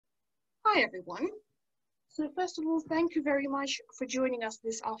Hi everyone. So first of all, thank you very much for joining us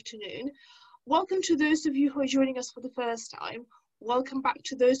this afternoon. Welcome to those of you who are joining us for the first time. Welcome back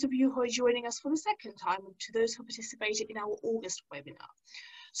to those of you who are joining us for the second time, and to those who participated in our August webinar.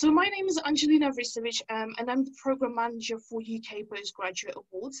 So my name is Angelina Vrisevic, and I'm the Program Manager for UK Postgraduate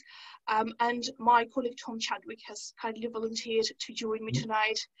Awards. And my colleague Tom Chadwick has kindly volunteered to join me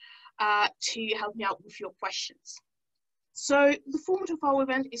tonight to help me out with your questions. So the format of our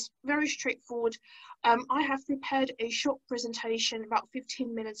event is very straightforward. I have prepared a short presentation, about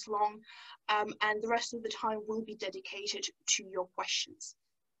 15 minutes long, and the rest of the time will be dedicated to your questions.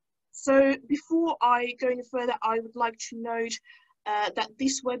 So before I go any further, I would like to note that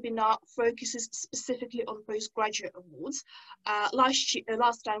this webinar focuses specifically on postgraduate awards.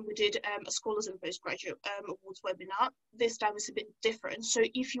 Last time we did a Scholars and Postgraduate Awards webinar. This time is a bit different. So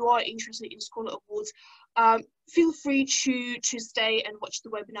if you are interested in Scholar Awards, feel free to stay and watch the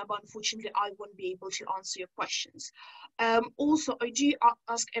webinar, but unfortunately I won't be able to answer your questions. Also, I do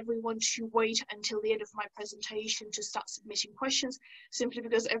ask everyone to wait until the end of my presentation to start submitting questions, simply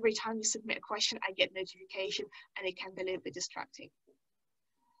because every time you submit a question, I get notification and it can be a little bit distracting.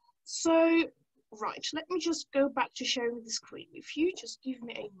 So, right, let me just go back to sharing the screen with you. Just give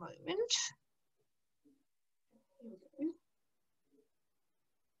me a moment. Here we go.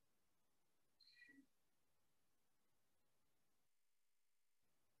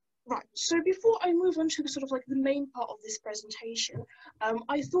 Right, so before I move on to sort of like the main part of this presentation,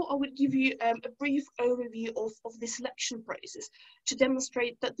 I thought I would give you a brief overview of the selection process to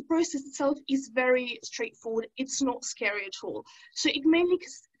demonstrate that the process itself is very straightforward. It's not scary at all. So it mainly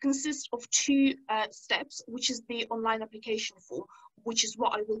consists of two steps, which is the online application form, which is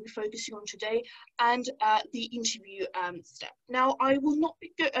what I will be focusing on today, and the interview step. Now, I will not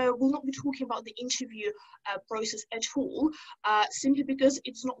be talking about the interview process at all, simply because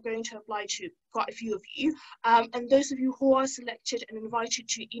it's not going to apply to quite a few of you, and those of you who are selected and invited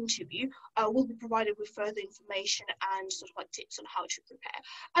to interview will be provided with further information and sort of like tips on how to prepare.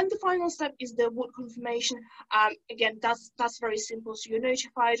 And the final step is the award confirmation. Again, that's very simple. So you're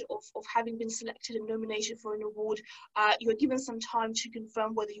notified of having been selected and nominated for an award. You're given some time to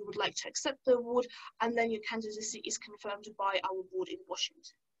confirm whether you would like to accept the award, and then your candidacy is confirmed by our board in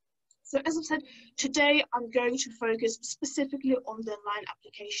Washington. So as I've said, today I'm going to focus specifically on the online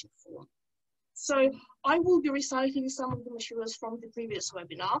application form. So I will be reciting some of the materials from the previous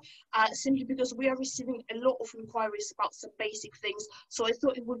webinar, simply because we are receiving a lot of inquiries about some basic things. So I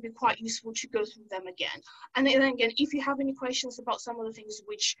thought it would be quite useful to go through them again. And then again, if you have any questions about some of the things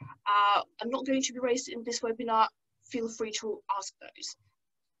which are not going to be raised in this webinar, feel free to ask those.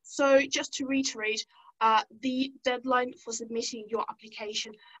 So just to reiterate, the deadline for submitting your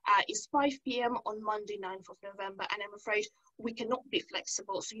application is 5 p.m. on Monday, 9th of November, and I'm afraid we cannot be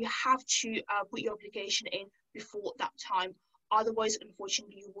flexible. So you have to put your application in before that time. Otherwise,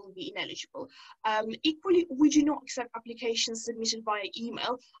 unfortunately, you will be ineligible. Equally, we do not accept applications submitted via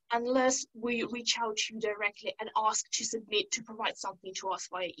email unless we reach out to you directly and ask to provide something to us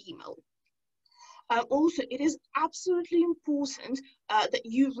via email. Also, it is absolutely important that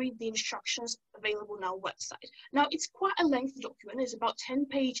you read the instructions available on our website. Now, it's quite a lengthy document, it's about 10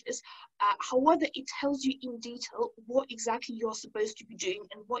 pages. However, it tells you in detail what exactly you're supposed to be doing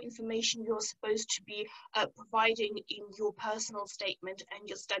and what information you're supposed to be providing in your personal statement and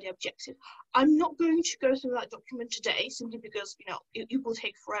your study objective. I'm not going to go through that document today, simply because, you know, it will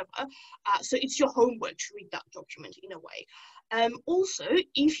take forever. So it's your homework to read that document in a way. Also,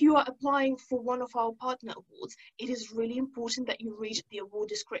 if you are applying for one of our partner awards, it is really important that you read the award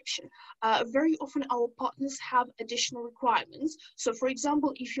description. Very often our partners have additional requirements. So for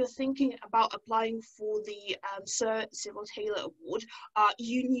example, if you're thinking about applying for the Sir Cyril Taylor Award,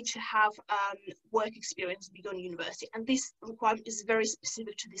 you need to have work experience beyond university, and this requirement is very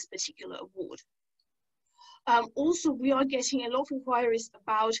specific to this particular award. Also, we are getting a lot of inquiries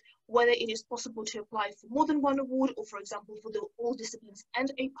about whether it is possible to apply for more than one award, or for example, for the all disciplines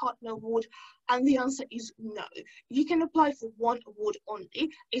and a partner award, and the answer is no. You can apply for one award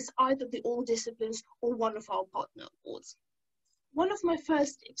only. It's either the all disciplines or one of our partner awards. One of my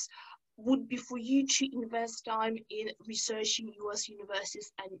first tips would be for you to invest time in researching US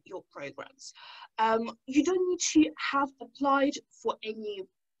universities and your programs. You don't need to have applied for any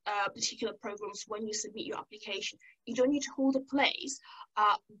particular programs when you submit your application. You don't need to hold a place,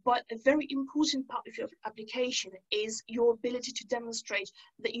 but a very important part of your application is your ability to demonstrate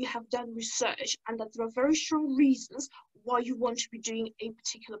that you have done research and that there are very strong reasons why you want to be doing a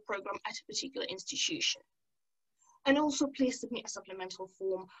particular program at a particular institution. And also, please submit a supplemental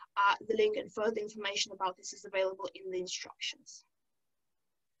form. The link and further information about this is available in the instructions.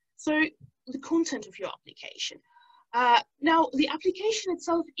 So the content of your application. Now, the application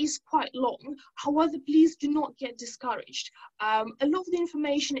itself is quite long. However, please do not get discouraged. A lot of the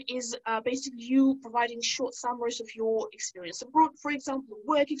information is basically you providing short summaries of your experience abroad, for example,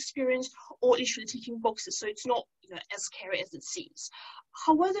 work experience, or literally ticking boxes. So it's not, you know, as scary as it seems.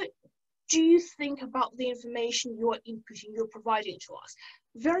 However, do you think about the information you're inputting, you're providing to us?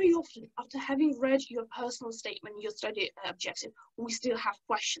 Very often, after having read your personal statement, your study objective, we still have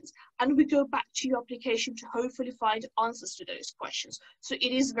questions, and we go back to your application to hopefully find answers to those questions. So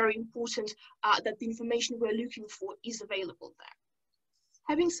it is very important that the information we're looking for is available there.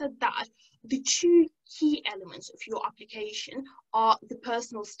 Having said that, the two key elements of your application are the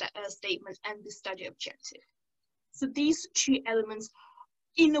personal statement and the study objective. So these two elements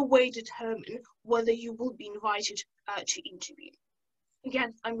in a way determine whether you will be invited to interview.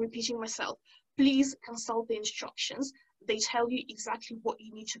 Again, I'm repeating myself. Please consult the instructions. They tell you exactly what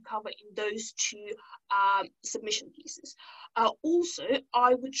you need to cover in those two submission pieces. Also,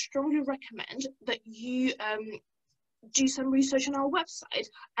 I would strongly recommend that you do some research on our website.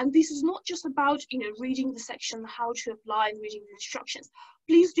 And this is not just about, you know, reading the section, how to apply and reading the instructions.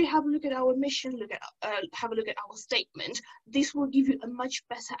 Please do have a look at our mission, have a look at our statement. This will give you a much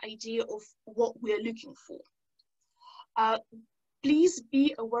better idea of what we're looking for. Please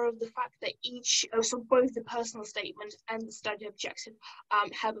be aware of the fact that so both the personal statement and the study objective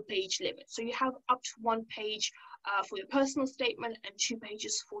have a page limit. So you have up to 1 page for your personal statement and 2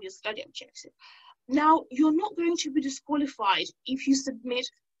 pages for your study objective. Now, you're not going to be disqualified if you submit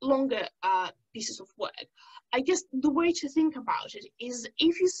longer pieces of work. I guess the way to think about it is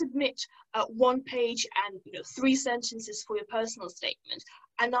if you submit 1 page and 3 sentences for your personal statement,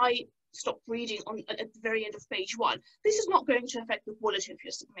 and I stop reading at the very end of page 1, this is not going to affect the quality of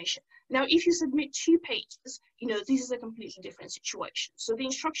your submission. Now, if you submit 2 pages, this is a completely different situation. So the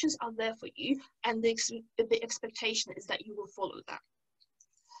instructions are there for you, and the expectation is that you will follow that.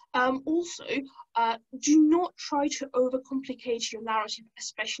 Also, do not try to overcomplicate your narrative,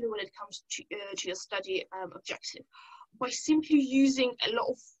 especially when it comes to your study objective. By simply using a lot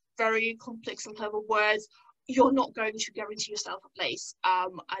of very complex and clever words, you're not going to guarantee yourself a place at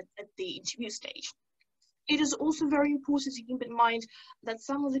the interview stage. It is also very important to keep in mind that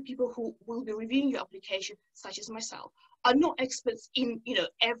some of the people who will be reviewing your application, such as myself, are not experts in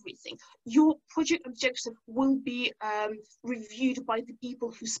everything. Your project objective will be reviewed by the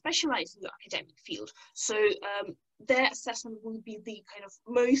people who specialize in your academic field. So their assessment will be the kind of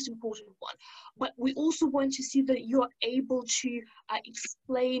most important one. But we also want to see that you're able to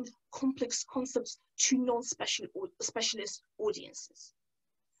explain complex concepts to non-specialist audiences.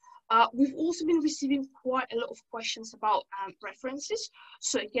 We've also been receiving quite a lot of questions about references.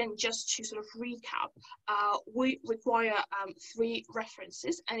 So again, just to sort of recap, we require 3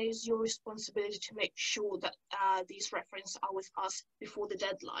 references, and it is your responsibility to make sure that these references are with us before the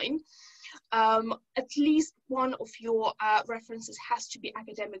deadline. At least one of your references has to be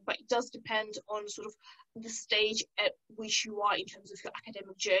academic, but it does depend on sort of the stage at which you are in terms of your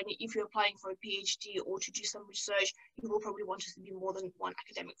academic journey. If you're applying for a PhD or to do some research, you will probably want to be more than 1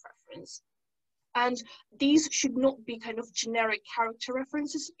 academic reference. And these should not be kind of generic character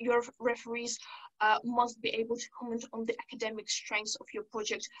references. Your referees must be able to comment on the academic strengths of your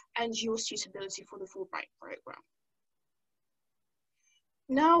project and your suitability for the Fulbright program.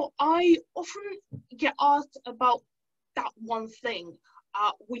 Now, I often get asked about that one thing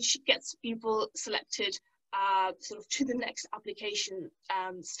which gets people selected sort of to the next application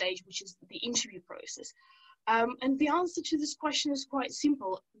stage, which is the interview process. And the answer to this question is quite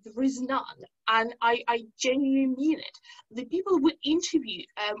simple. There is none, and I genuinely mean it. The people we interview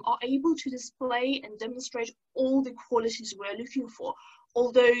are able to display and demonstrate all the qualities we're looking for,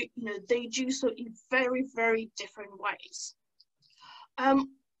 although they do so in very, very different ways.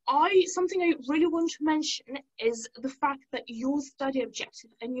 Something I really want to mention is the fact that your study objective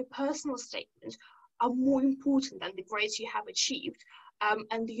and your personal statement are more important than the grades you have achieved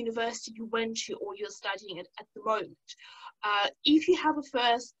and the university you went to or you're studying at the moment. If you have a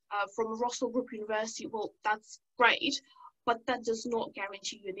first from Russell Group University, well, that's great, but that does not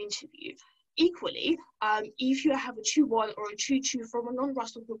guarantee you an interview. Equally, if you have a 2-1 or a 2-2 from a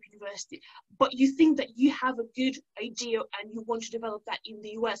non-Russell Group University, but you think that you have a good idea and you want to develop that in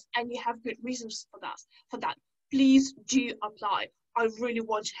the US and you have good reasons for that, please do apply. I really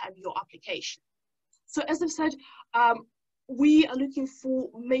want to have your application. So as I've said, we are looking for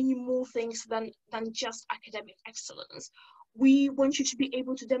many more things than just academic excellence. We want you to be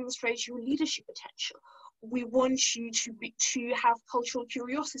able to demonstrate your leadership potential. we want you to have cultural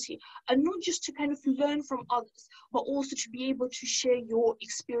curiosity, and not just to kind of learn from others, but also to be able to share your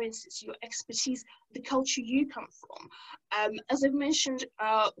experiences, your expertise, the culture you come from. As I've mentioned,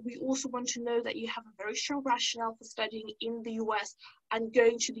 we also want to know that you have a very strong rationale for studying in the US and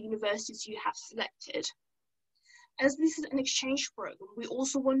going to the universities you have selected. As this is an exchange program, we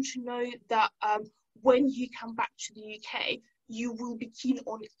also want to know that when you come back to the UK, you will be keen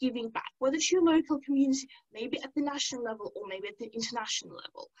on giving back, whether to your local community, maybe at the national level or maybe at the international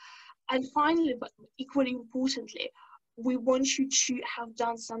level. And finally, but equally importantly, we want you to have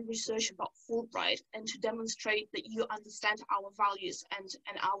done some research about Fulbright and to demonstrate that you understand our values and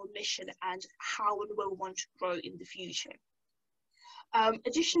our mission and how and where we want to grow in the future.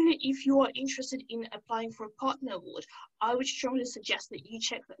 Additionally, if you are interested in applying for a partner award, I would strongly suggest that you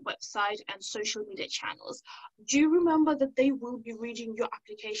check the website and social media channels. Do remember that they will be reading your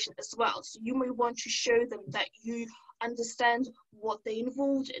application as well, so you may want to show them that you understand what they're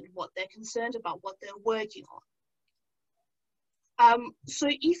involved in, what they're concerned about, what they're working on. So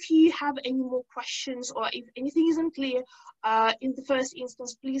if you have any more questions or if anything isn't clear, in the first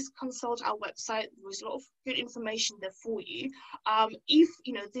instance, please consult our website. There is a lot of good information there for you. If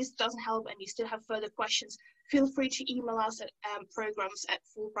this doesn't help and you still have further questions, feel free to email us at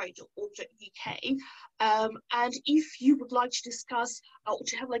programs@fulbright.org.uk. And if you would like to discuss or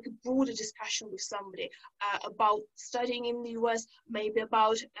to have like a broader discussion with somebody about studying in the US, maybe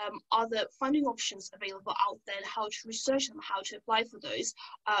about other funding options available out there and how to research them, how to apply for those,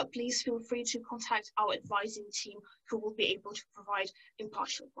 please feel free to contact our advising team who will be able to provide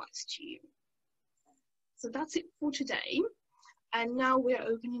impartial advice to you. So that's it for today. And now we're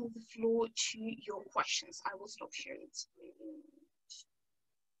opening the floor to your questions. I will stop sharing the screen.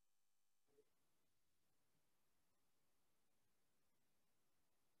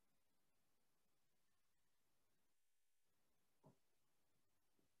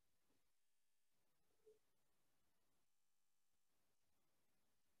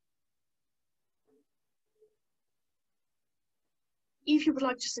 If you would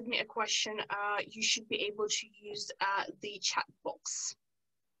like to submit a question, you should be able to use the chat box.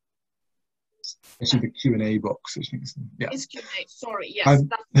 Actually, the Q&A box, I think. Yeah. It's Q&A, sorry, yes.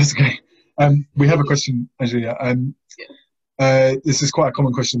 That's okay. We have a question, Angelia. This is quite a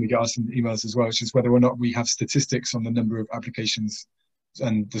common question we get asked in emails as well, which is whether or not we have statistics on the number of applications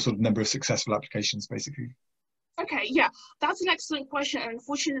and the sort of number of successful applications, basically. Okay, yeah, that's an excellent question. And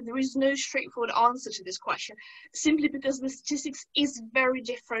unfortunately, there is no straightforward answer to this question, simply because the statistics is very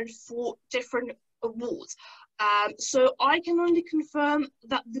different for different awards. So I can only confirm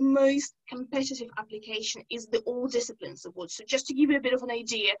that the most competitive application is the All Disciplines Award. So just to give you a bit of an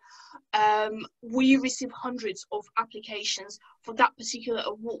idea, we receive hundreds of applications for that particular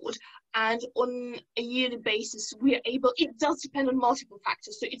award. And on a yearly basis, we are able, it does depend on multiple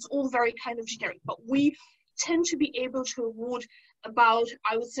factors. So it's all very kind of generic, but we tend to be able to award about,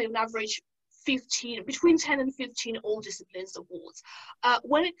 I would say on average, between 10 and 15 All Disciplines Awards.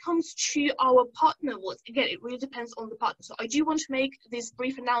 When it comes to our partner awards, again, it really depends on the partner. So I do want to make this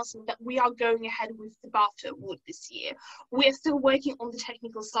brief announcement that we are going ahead with the BAFTA award this year. We're still working on the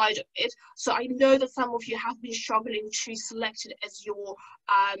technical side of it. So I know that some of you have been struggling to select it as your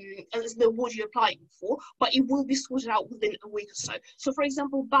as the award you're applying for, but it will be sorted out within a week or so. So for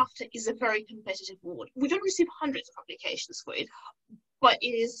example, BAFTA is a very competitive award. We don't receive hundreds of applications for it, but it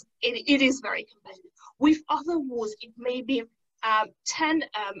is very competitive. With other awards, it may be 10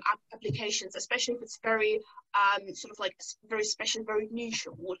 applications, especially if it's very sort of like a very special, very niche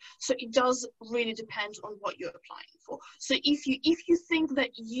award. So it does really depend on what you're applying for. So if you think that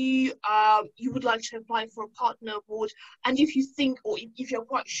you would like to apply for a partner award, and if you think, or if you're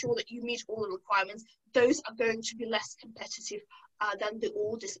quite sure that you meet all the requirements, those are going to be less competitive than the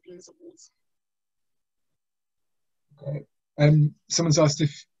All Disciplines Awards. Okay. Someone's asked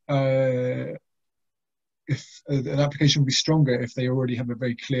if an application would be stronger if they already have a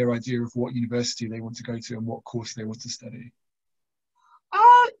very clear idea of what university they want to go to and what course they want to study.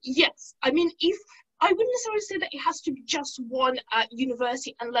 Yes, I mean, I wouldn't necessarily say that it has to be just one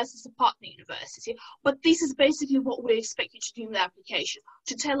university unless it's a partner university, but this is basically what we expect you to do in the application,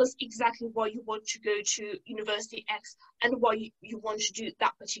 to tell us exactly why you want to go to University X and why you want to do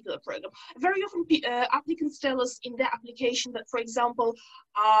that particular program. Very often applicants tell us in their application that, for example,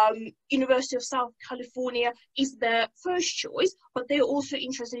 University of South California is their first choice, but they're also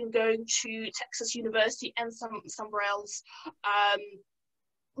interested in going to Texas University and somewhere else,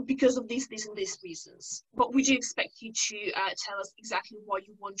 because of these and these reasons. But we do expect you to tell us exactly what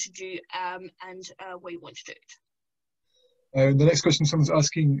you want to do and where you want to do it. The next question, someone's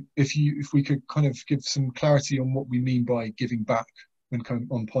asking if we could kind of give some clarity on what we mean by giving back when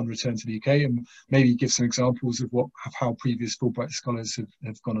upon return to the UK, and maybe give some examples of how previous Fulbright scholars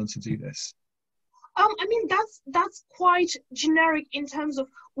have gone on to do this. I mean, that's quite generic in terms of,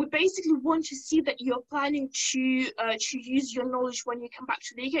 we basically want to see that you're planning to use your knowledge when you come back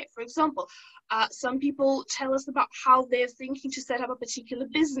to the UK. For example, some people tell us about how they're thinking to set up a particular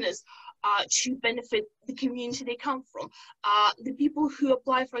business to benefit the community they come from. The people who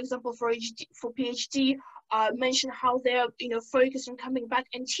apply, for example, for PhD mention how they're focused on coming back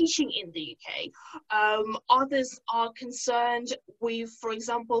and teaching in the UK. Others are concerned with, for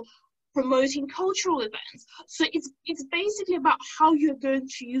example, promoting cultural events. So it's basically about how you're going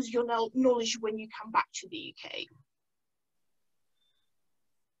to use your knowledge when you come back to the UK.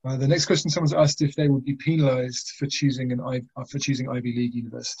 The next question, someone's asked if they would be penalised for choosing Ivy League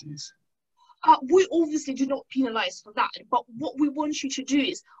universities. We obviously do not penalise for that, but what we want you to do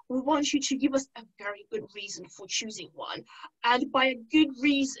is, we want you to give us a very good reason for choosing one. And by a good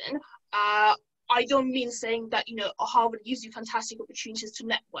reason, I don't mean saying that, Harvard gives you fantastic opportunities to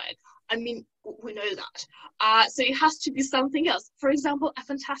network. I mean, we know that. So it has to be something else. For example, a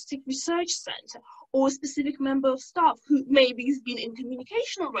fantastic research center, or a specific member of staff who maybe you've been in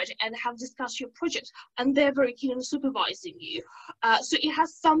communication already and have discussed your project, and they're very keen on supervising you. So it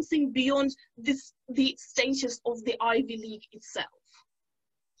has something beyond the status of the Ivy League itself.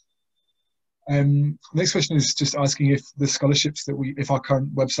 Next question is just asking if the scholarships if our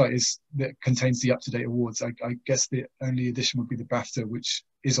current website that contains the up-to-date awards. I guess the only addition would be the BAFTA, which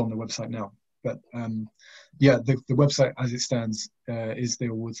is on the website now. But yeah, the website as it stands is the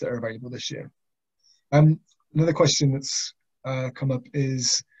awards that are available this year. Another question that's come up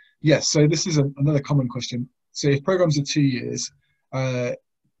is, yes, so this is another common question. So if programs are 2 years, they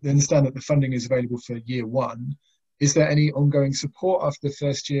understand that the funding is available for year one. Is there any ongoing support after the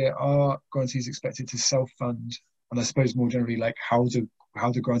first year? Are grantees expected to self-fund? And I suppose more generally, like how do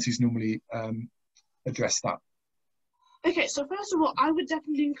grantees normally address that? Okay, so first of all, I would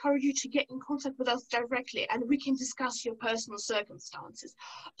definitely encourage you to get in contact with us directly, and we can discuss your personal circumstances.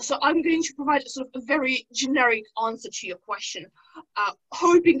 So I'm going to provide sort of a very generic answer to your question,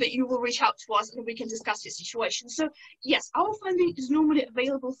 hoping that you will reach out to us and we can discuss your situation. So yes, our funding is normally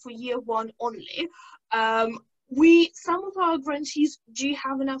available for year one only. Some of our grantees do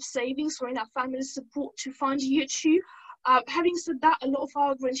have enough savings or enough family support to fund year two. Having said that, a lot of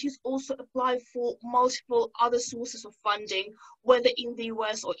our grantees also apply for multiple other sources of funding, whether in the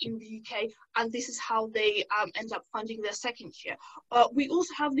US or in the UK, and this is how they end up funding their second year. We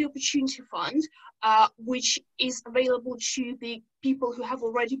also have the Opportunity Fund, which is available to the people who have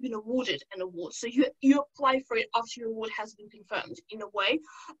already been awarded an award. So you apply for it after your award has been confirmed, in a way.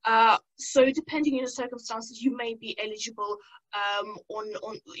 So depending on your circumstances, you may be eligible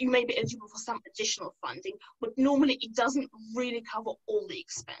for some additional funding, but normally it doesn't really cover all the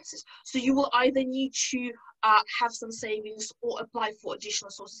expenses. So you will either need to have some savings or apply for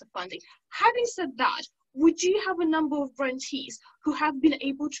additional sources of funding. Having said that, we do have a number of grantees who have been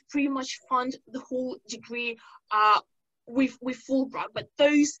able to pretty much fund the whole degree with Fulbright, but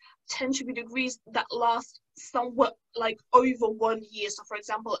those tend to be degrees that last somewhat like over 1 year. So for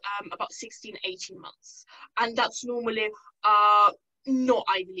example, about 16-18 months. And that's normally not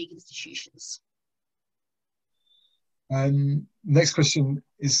Ivy League institutions. Next question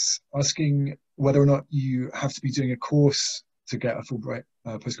is asking whether or not you have to be doing a course to get a Fulbright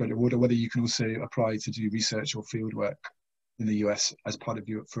postgraduate award, or whether you can also apply to do research or field work in the US as part of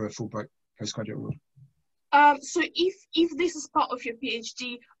for a Fulbright postgraduate award. So if this is part of your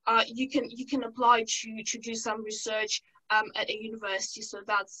PhD, you can apply to do some research at a university. So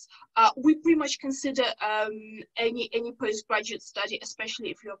that's we pretty much consider any postgraduate study, especially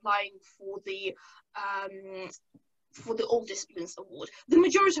if you're applying for the All Disciplines Award. The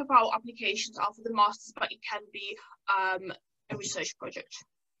majority of our applications are for the masters, but it can be a research project.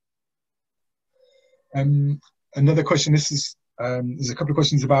 Another question. This is there's a couple of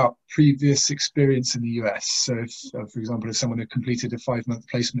questions about previous experience in the US. So if, for example, if someone had completed a 5-month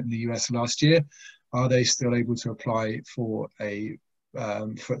placement in the US last year, are they still able to apply for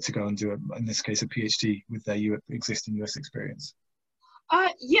to go and do, in this case, a PhD with their existing US experience?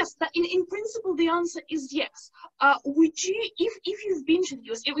 Yes, in principle, the answer is yes. If you've been to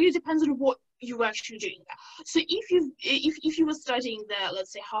the US, it really depends on what you were actually doing there. So if you were studying there,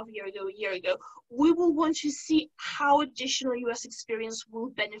 let's say half a year ago, a year ago, we will want to see how additional US experience will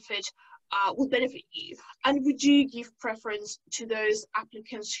benefit you. And we do give preference to those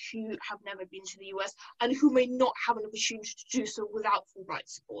applicants who have never been to the US and who may not have an opportunity to do so without Fulbright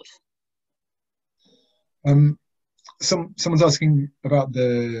support. Someone's asking about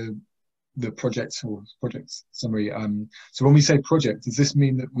the project or project summary. So when we say project, does this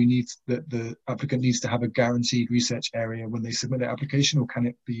mean that the applicant needs to have a guaranteed research area when they submit their application, or can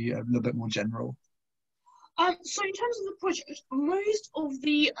it be a little bit more general? So in terms of the project, most of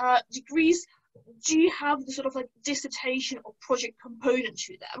the degrees do have the sort of like dissertation or project component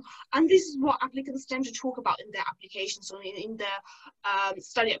to them, and this is what applicants tend to talk about in their applications or in their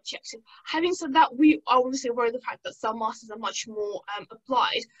study objective. Having said that, we are obviously aware of the fact that some masters are much more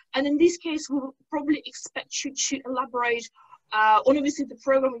applied, and in this case we will probably expect you to elaborate on obviously the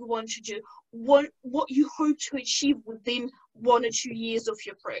program you want to do, what you hope to achieve within 1 or 2 years of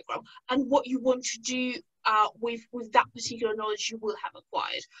your program, and what you want to do with that particular knowledge you will have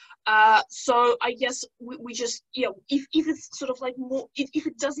acquired. So I guess we just, you know, if it's sort of like more, if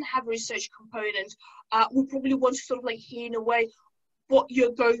it doesn't have a research component, we probably want to sort of like hear in a way what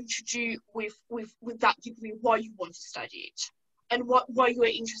you're going to do with that degree, why you want to study it, and why you are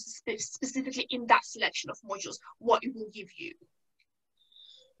interested specifically in that selection of modules, what it will give you.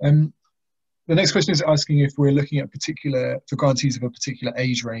 The next question is asking if we're looking at for grantees of a particular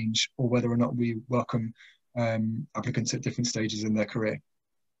age range, or whether or not we welcome applicants at different stages in their career.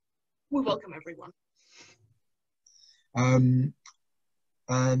 We welcome everyone. And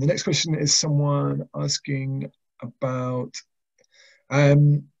the next question is someone asking about,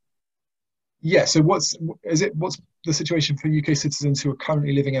 so what's the situation for UK citizens who are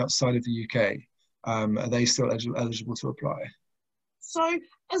currently living outside of the UK? Are they still eligible to apply? So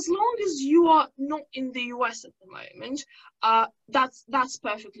as long as you are not in the US at the moment, that's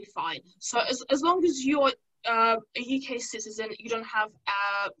perfectly fine. So as long as you're a UK citizen, you don't have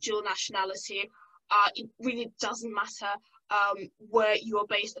dual nationality, it really doesn't matter where you are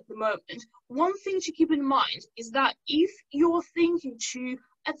based at the moment. One thing to keep in mind is that if you're thinking to,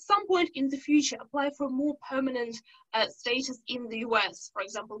 at some point in the future, apply for more permanent status in the US, for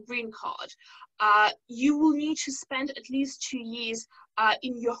example, green card, you will need to spend at least 2 years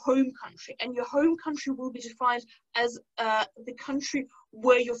in your home country, and your home country will be defined as the country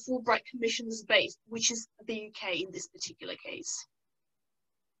where your Fulbright Commission is based, which is the UK in this particular case.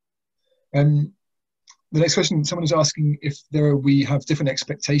 The next question, someone is asking if we have different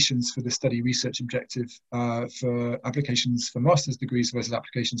expectations for the study research objective for applications for master's degrees versus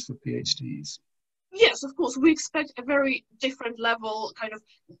applications for PhDs. Yes, of course, we expect a very different level kind of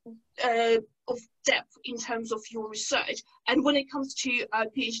depth in terms of your research. And when it comes to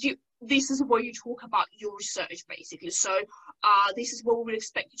PhD, this is where you talk about your research, basically. So this is where we would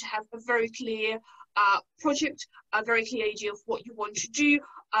expect you to have a very clear project, a very clear idea of what you want to do.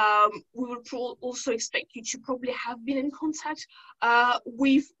 We would also expect you to probably have been in contact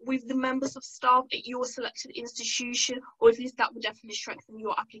with the members of staff at your selected institution, or at least that would definitely strengthen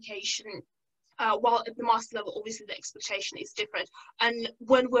your application. While at the master level, obviously the expectation is different. And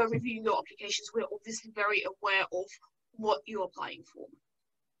when we're reviewing your applications, we're obviously very aware of what you're applying for.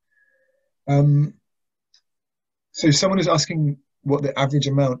 So someone is asking what the average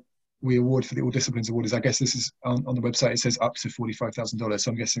amount we award for the All Disciplines Award is. I guess this is on the website, it says up to $45,000. So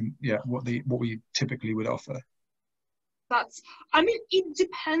I'm guessing, yeah, what we typically would offer. I mean, it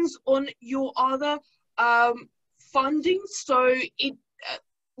depends on your other funding. So it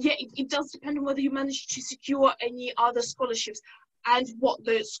does depend on whether you manage to secure any other scholarships and what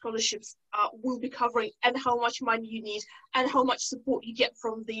those scholarships will be covering, and how much money you need, and how much support you get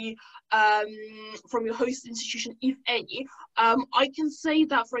from the from your host institution, if any. I can say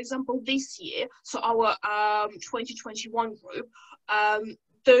that, for example, this year, so our 2021 group,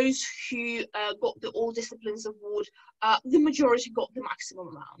 those who got the All Disciplines Award, the majority got the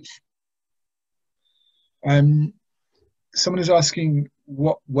maximum amount. Someone is asking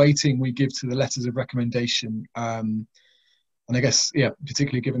what weighting we give to the letters of recommendation. And I guess, yeah,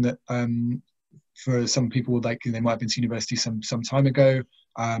 particularly given that for some people, like they might have been to university some time ago,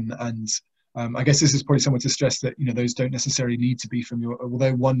 I guess this is probably somewhat to stress that, you know, those don't necessarily need to be from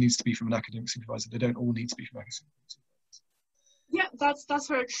although one needs to be from an academic supervisor, they don't all need to be from academic supervisors. Yeah, that's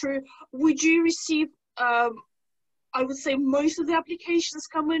very true. We do receive, I would say most of the applications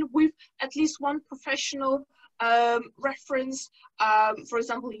come in with at least one professional reference. For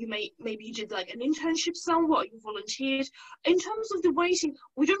example, maybe you did like an internship somewhere, you volunteered. In terms of the weighting,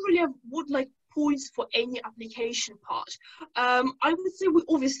 we don't really have points for any application part. I would say we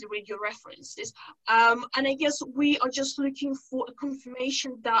obviously read your references, and I guess we are just looking for a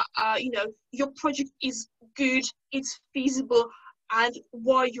confirmation that you know, your project is good, it's feasible, and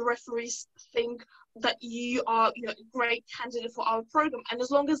why your referees think that you are, you know, a great candidate for our program. And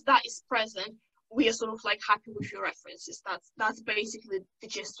as long as that is present, we are sort of like happy with your references. That's basically the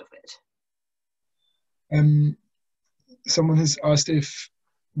gist of it. Someone has asked if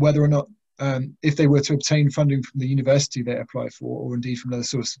whether or not if they were to obtain funding from the university they apply for, or indeed from another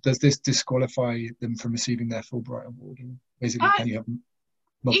source, does this disqualify them from receiving their Fulbright award? And basically, can you have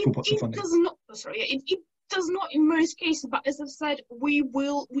multiple pots of funding? It does not. Sorry, it does not in most cases. But as I've said, we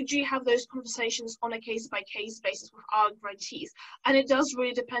do have those conversations on a case-by-case basis with our grantees, and it does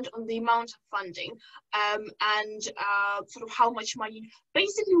really depend on the amount of funding and sort of how much money.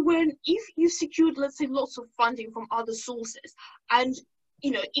 Basically, if you secured, let's say, lots of funding from other sources, and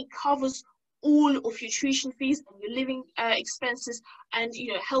it covers all of your tuition fees and your living expenses and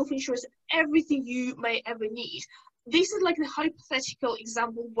health insurance, everything you may ever need. This is like the hypothetical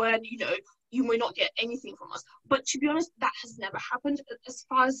example where you may not get anything from us, but to be honest, that has never happened as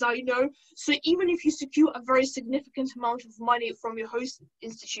far as I know. So even if you secure a very significant amount of money from your host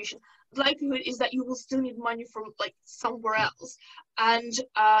institution, the likelihood is that you will still need money from like somewhere else. And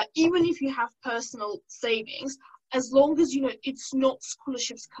even if you have personal savings, as long as it's not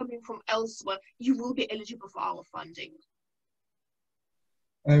scholarships coming from elsewhere, you will be eligible for our funding.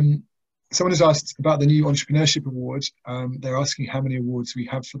 Someone has asked about the new Entrepreneurship Award. They're asking how many awards we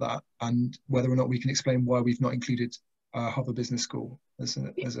have for that, and whether or not we can explain why we've not included Harvard Business School as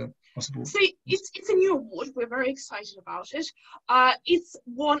a possible. So it's a new award. We're very excited about it. It's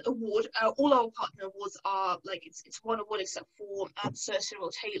one award. All our partner awards are like it's one award except for Sir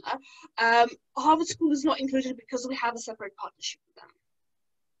Cyril Taylor. Harvard School is not included because we have a separate partnership with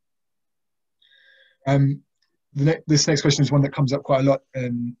them. This next question is one that comes up quite a lot,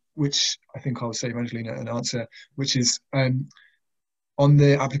 which I think I'll save Angelina an answer, which is on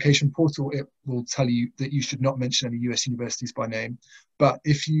the application portal, it will tell you that you should not mention any US universities by name. But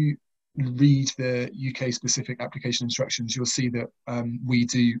if you read the UK specific application instructions, you'll see that we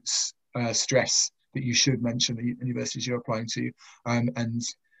do stress that you should mention the universities you're applying to, and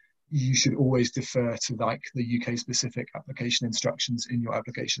you should always defer to like the UK specific application instructions in your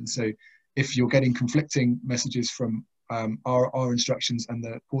application. So if you're getting conflicting messages from our instructions and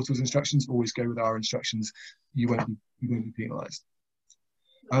the portal's instructions, always go with our instructions. You won't be penalised.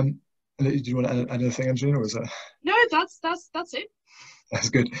 Do you want to add anything, Angelina, or is that? No, that's it. That's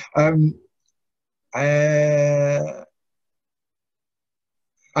good.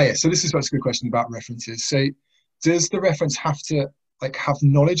 Yeah. So this is a good question about references. So, does the reference have to have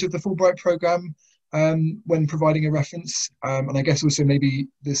knowledge of the Fulbright program when providing a reference? And I guess also maybe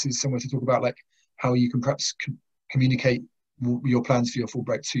this is somewhere to talk about how you can perhaps communicate your plans for your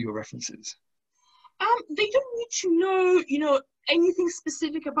Fulbright to your references. They don't need to know, anything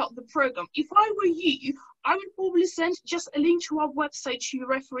specific about the program. If I were you, I would probably send just a link to our website to your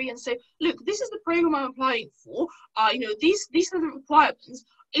referee and say, look, this is the program I'm applying for. These are the requirements.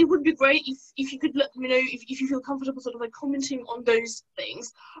 It would be great if you could let me know if you feel comfortable sort of commenting on those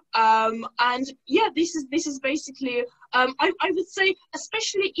things. And yeah, this is basically, I would say,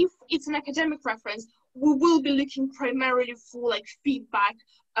 especially if it's an academic reference, we will be looking primarily for feedback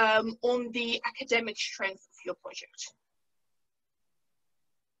on the academic strength of your project.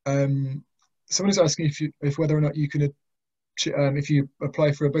 Someone is asking if whether or not you can, if you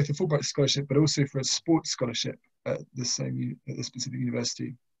apply for both a Fulbright scholarship but also for a sports scholarship at the specific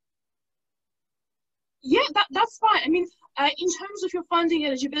university. Yeah, that's fine. I mean, in terms of your funding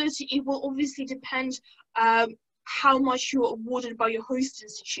eligibility, it will obviously depend how much you're awarded by your host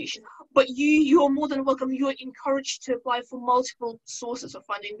institution. But you are more than welcome. You are encouraged to apply for multiple sources of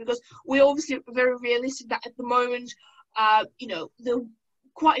funding, because we're obviously very realistic that at the moment, there are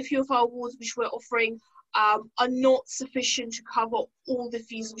quite a few of our awards which we're offering are not sufficient to cover all the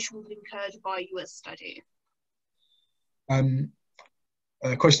fees which will be incurred by US study.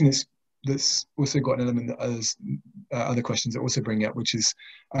 A question that's also got an element that other questions that also bring up, which is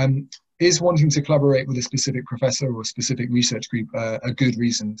wanting to collaborate with a specific professor or specific research group a good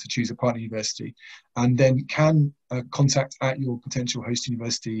reason to choose a partner university? And then can a contact at your potential host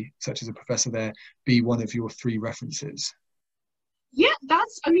university, such as a professor there, be one of your 3 references? Yeah,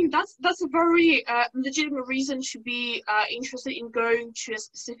 that's a very legitimate reason to be interested in going to a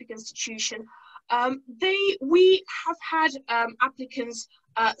specific institution. We have had applicants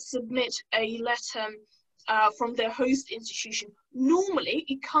submit a letter from their host institution. Normally,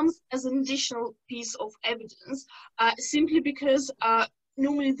 it comes as an additional piece of evidence, simply because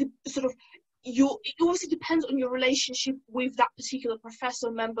normally the it obviously depends on your relationship with that particular professor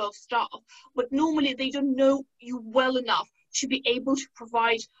or member of staff, but normally they don't know you well enough to be able to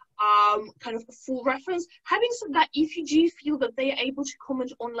provide kind of a full reference. Having said that, if you do feel that they are able to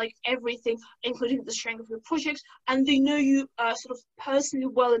comment on everything, including the strength of your project, and they know you personally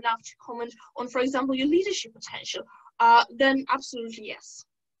well enough to comment on, for example, your leadership potential, then absolutely yes.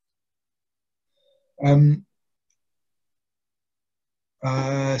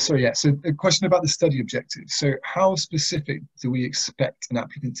 Sorry, yeah. So a question about the study objectives. So how specific do we expect an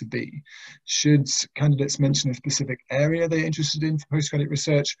applicant to be? Should candidates mention a specific area they're interested in for postgraduate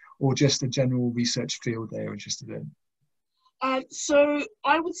research, or just a general research field they're interested in? So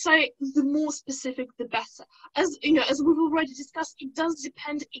I would say the more specific, the better. As you know, as we've already discussed, it does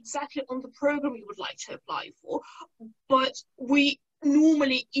depend exactly on the program you would like to apply for. But we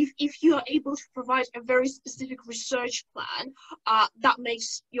normally, if you are able to provide a very specific research plan, that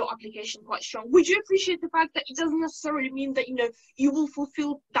makes your application quite strong. We do appreciate the fact that it doesn't necessarily mean that, you know, you will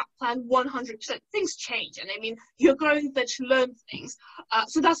fulfill that plan 100%. Things change, and I mean, you're going there to learn things.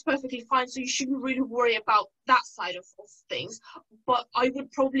 So that's perfectly fine. So you shouldn't really worry about that side of things. But I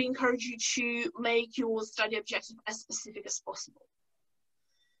would probably encourage you to make your study objective as specific as possible.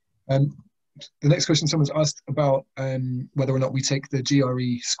 The next question someone's asked about whether or not we take the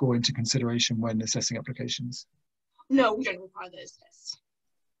GRE score into consideration when assessing applications. No, we don't require those tests.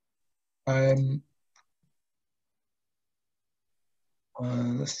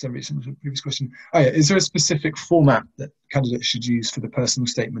 Let's read some of the previous question. Oh, yeah. Is there a specific format that candidates should use for the personal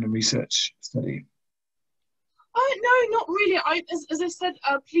statement and research study? No, not really. As I said,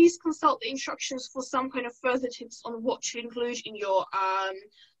 please consult the instructions for some kind of further tips on what to include in your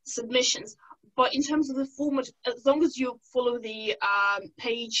submissions. But in terms of the format, as long as you follow the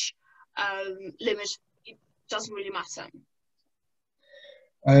page limit, it doesn't really matter.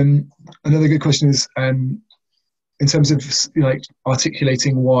 Another good question is, in terms of like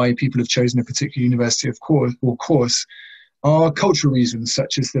articulating why people have chosen a particular university of course, are cultural reasons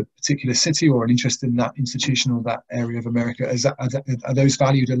such as the particular city or an interest in that institution or that area of America, are those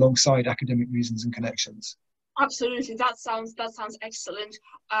valued alongside academic reasons and connections? Absolutely, that sounds excellent.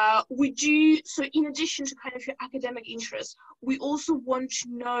 We do, so in addition to kind of your academic interests, we also want to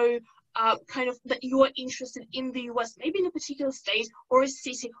know kind of that you are interested in the US, maybe in a particular state or a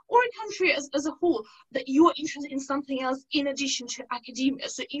city or a country as a whole, that you are interested in something else in addition to academia.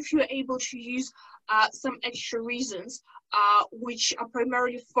 So if you're able to use some extra reasons which are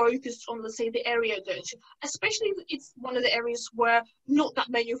primarily focused on, let's say, the area you're going to, especially if it's one of the areas where not that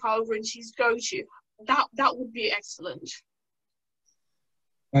many of our grantees go to, that would be excellent.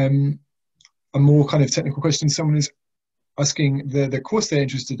 A more kind of technical question, someone is asking the course they're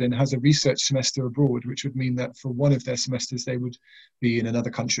interested in has a research semester abroad, which would mean that for one of their semesters they would be in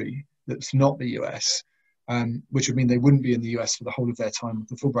another country that's not the US, which would mean they wouldn't be in the US for the whole of their time with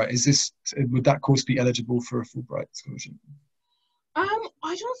the Fulbright. Would that course be eligible for a Fulbright scholarship?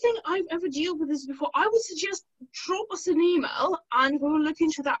 I don't think I've ever dealt with this before. I would suggest drop us an email and we'll look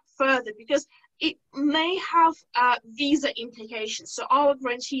into that further, because it may have visa implications. So our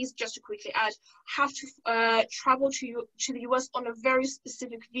grantees, just to quickly add, have to travel to the US on a very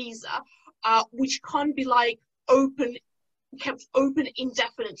specific visa, which can't be like kept open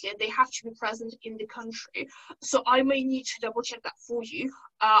indefinitely, and they have to be present in the country. So I may need to double check that for you.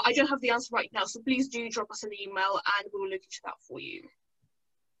 I don't have the answer right now, so please do drop us an email and we will look into that for you.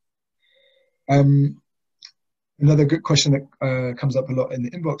 Another good question that comes up a lot in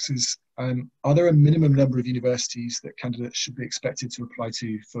the inbox is, are there a minimum number of universities that candidates should be expected to apply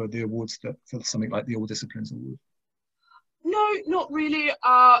to for the awards, for something like the All Disciplines Award? No, not really.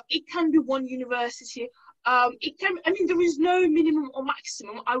 It can be one university. There is no minimum or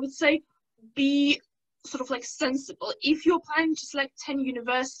maximum. I would say be sort of like sensible. If you're planning to select 10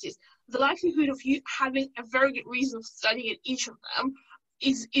 universities, the likelihood of you having a very good reason of studying at each of them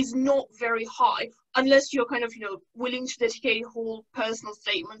is not very high, unless you're kind of, willing to dedicate a whole personal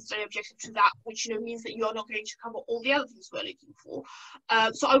statement, study objective to that, which, means that you're not going to cover all the other things we're looking for.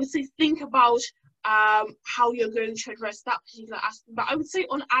 So I would say think about how you're going to address that particular aspect. But I would say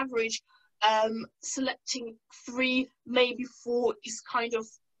on average, selecting 3, maybe 4 is kind of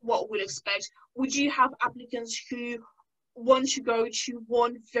what we'll expect. We do have applicants who want to go to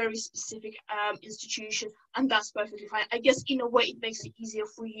one very specific institution, and that's perfectly fine. I guess in a way it makes it easier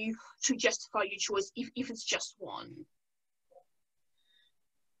for you to justify your choice if it's just one.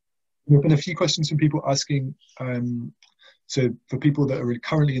 There have been a few questions from people asking, so for people that are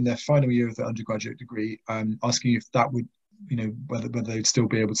currently in their final year of their undergraduate degree, asking if that would, whether they'd still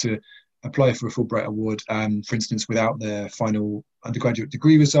be able to apply for a Fulbright Award, for instance, without their final undergraduate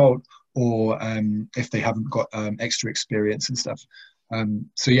degree result, or if they haven't got extra experience and stuff.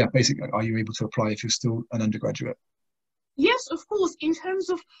 So yeah, basically, are you able to apply if you're still an undergraduate? Yes, of course. In terms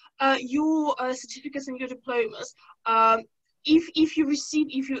of your certificates and your diplomas, if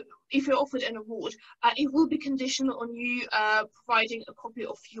you're offered an award, it will be conditional on you providing a copy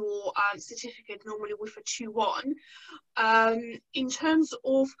of your certificate, normally with a 2:1. In terms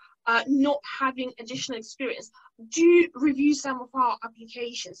of not having additional experience, do review some of our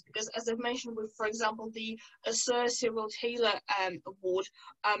applications, because as I've mentioned with, for example, the Sir Cyril Taylor Award,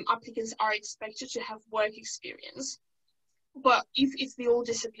 applicants are expected to have work experience. But if it's the all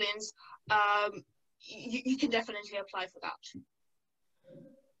disciplines, you can definitely apply for that.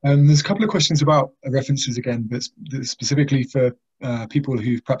 There's a couple of questions about references again, but specifically for people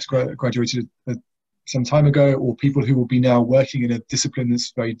who've perhaps graduated some time ago, or people who will be now working in a discipline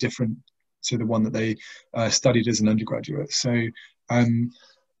that's very different to the one that they studied as an undergraduate. So one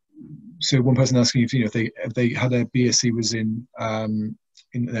person asking if they had a BSc was they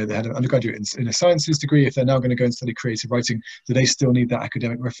had an undergraduate in a sciences degree, if they're now going to go and study creative writing, do they still need that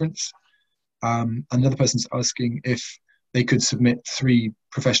academic reference? Another person's asking if they could submit 3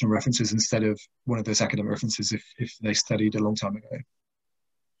 professional references instead of one of those academic references if they studied a long time ago.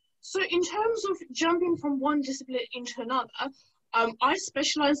 So in terms of jumping from one discipline into another, I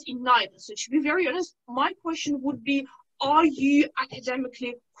specialize in neither. So to be very honest, my question would be, are you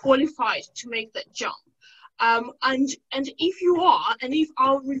academically qualified to make that jump? And if you are, and if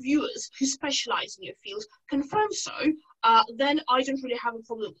our reviewers who specialize in your field confirm so, then I don't really have a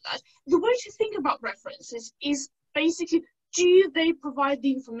problem with that. The way to think about references is basically, do they provide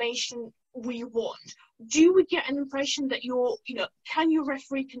the information we want? Do we get an impression that can your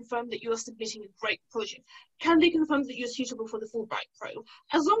referee confirm that you are submitting a great project? Can they confirm that you're suitable for the Fulbright program?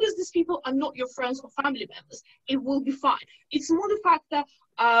 As long as these people are not your friends or family members, it will be fine. It's more the fact that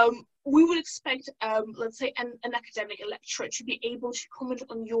we would expect, let's say, an academic lecturer to be able to comment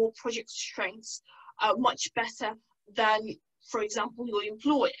on your project strengths much better than, for example, your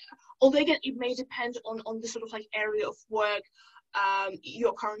employer. Although again, it may depend on the sort of like area of work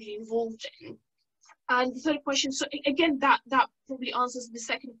you're currently involved in. And the third question, so again, that probably answers the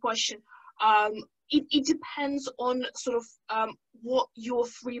second question. It depends on sort of what your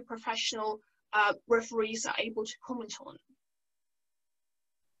 3 professional referees are able to comment on.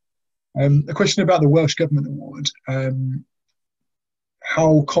 A question about the Welsh Government Award.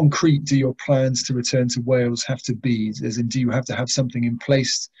 How concrete do your plans to return to Wales have to be? As in, do you have to have something in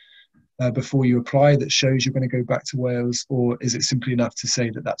place before you apply that shows you're going to go back to Wales, or is it simply enough to say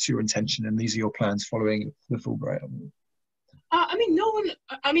that that's your intention and these are your plans following the Fulbright Award?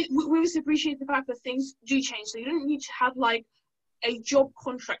 We always appreciate the fact that things do change, so you don't need to have like a job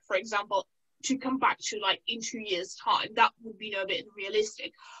contract, for example, to come back to like in 2 years' time. That would be a bit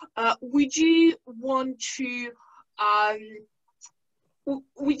realistic. We do want to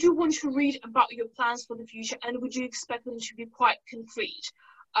read about your plans for the future, and we do expect them to be quite concrete.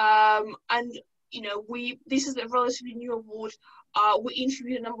 This is a relatively new award. We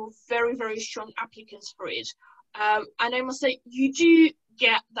interviewed a number of very, very strong applicants for it. And I must say, you do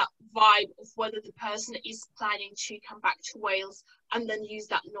get that vibe of whether the person is planning to come back to Wales and then use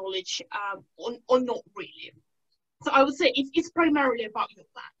that knowledge or not really. So I would say it's primarily about your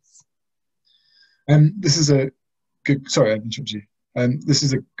plans. This is a good, sorry, I interrupted you. This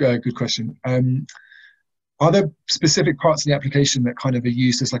is a good question. Are there specific parts of the application that kind of are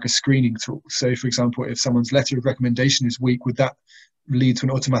used as like a screening tool? So, for example, if someone's letter of recommendation is weak, would that lead to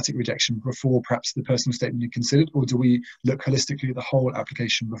an automatic rejection before perhaps the personal statement is considered? Or do we look holistically at the whole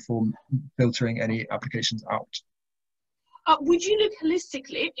application before filtering any applications out? We do look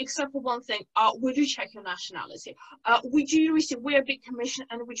holistically, except for one thing. We do check your nationality. We're a big commission,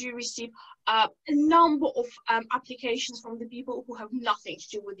 and we do receive a number of applications from the people who have nothing to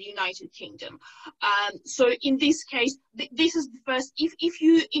do with the United Kingdom. So in this case, this is the first, if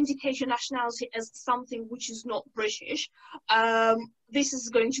you indicate your nationality as something which is not British, this is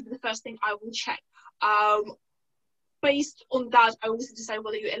going to be the first thing I will check. Based on that, I always decide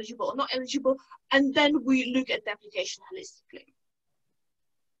whether you're eligible or not eligible, and then we look at the application holistically.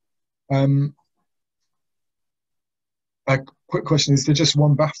 A quick question, is there just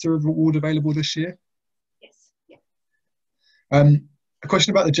one BAFTA award available this year? Yes, yeah. A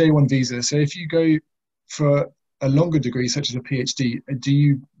question about the J1 visa. So if you go for a longer degree, such as a PhD,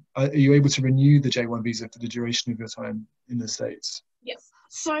 are you able to renew the J1 visa for the duration of your time in the States? Yes.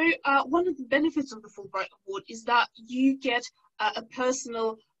 So one of the benefits of the Fulbright Award is that you get a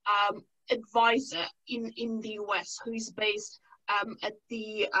personal advisor in the US who is based at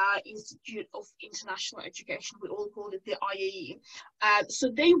the Institute of International Education. We all call it the IAE. So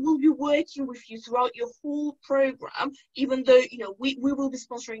they will be working with you throughout your whole program, even though, you know, we will be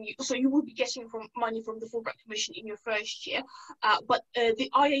sponsoring you. So you will be getting money from the Fulbright Commission in your first year, but the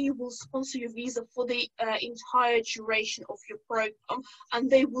IAE will sponsor your visa for the entire duration of your program, and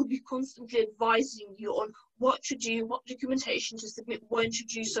they will be constantly advising you on what to do, what documentation to submit, when to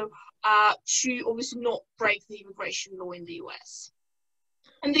do so, to obviously not break the immigration law in the US.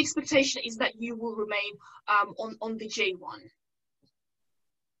 And the expectation is that you will remain on the J1.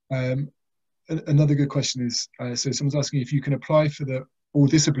 Another good question is, so someone's asking if you can apply for the All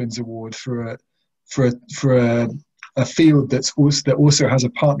Disciplines Award for a field that also has a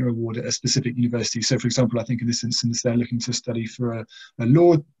partner award at a specific university. So, for example, I think in this instance they're looking to study for a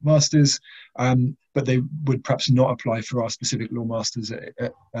law master's, but they would perhaps not apply for our specific law master's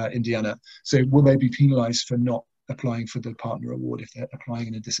at Indiana. So, will they be penalised for not applying for the partner award if they're applying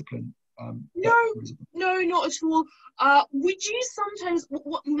in a discipline? No, not at all. We do sometimes.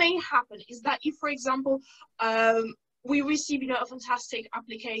 What may happen is that if, for example, we receive, you know, a fantastic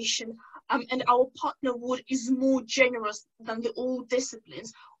application, and our partner award is more generous than the all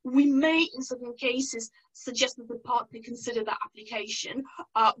disciplines, we may, in certain cases, suggest that the partner consider that application,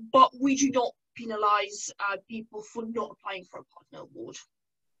 but we do not penalise people for not applying for a partner award.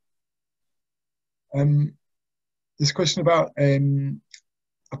 There's a question about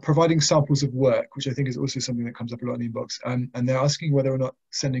providing samples of work, which I think is also something that comes up a lot in the inbox, and they're asking whether or not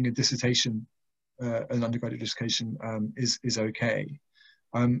sending a dissertation, an undergraduate dissertation, is okay.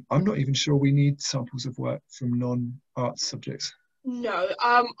 I'm not even sure we need samples of work from non-arts subjects. No,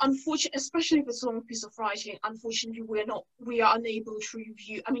 unfortunately, especially if it's a long piece of writing, unfortunately, we are unable to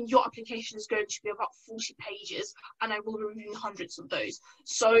review. I mean, your application is going to be about 40 pages, and I will be reviewing hundreds of those.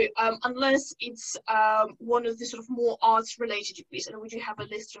 So, unless it's one of the sort of more arts-related degrees, and we do have a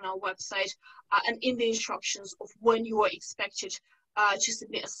list on our website, and in the instructions of when you are expected to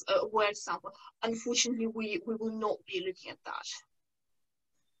submit a word sample, unfortunately, we will not be looking at that.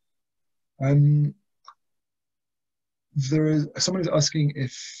 Someone is asking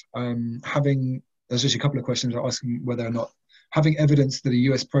if there's just a couple of questions asking whether or not having evidence that a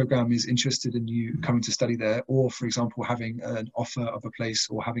US program is interested in you coming to study there, or, for example, having an offer of a place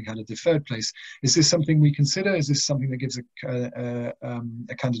or having had a deferred place, is this something we consider? Is this something that gives a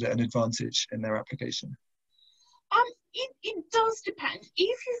candidate an advantage in their application? It does depend.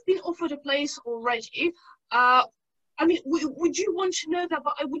 If you've been offered a place already, I mean, would you want to know that?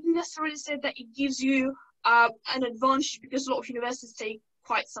 But I wouldn't necessarily say that it gives you an advantage, because a lot of universities take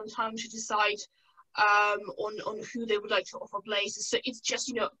quite some time to decide on who they would like to offer places. So it's just,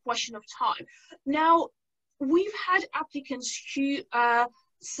 you know, a question of time. Now, we've had applicants who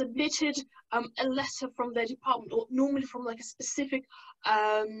submitted a letter from their department, or normally from like a specific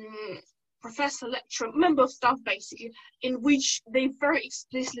professor, lecturer, member of staff, basically, in which they very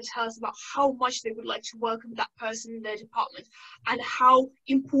explicitly tell us about how much they would like to welcome that person in their department and how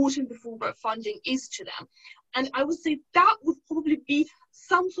important the Fulbright funding is to them. And I would say that would probably be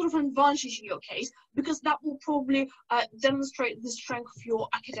some sort of advantage in your case, because that will probably demonstrate the strength of your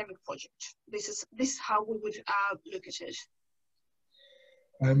academic project. This is how we would look at it.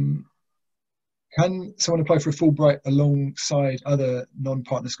 Can someone apply for a Fulbright alongside other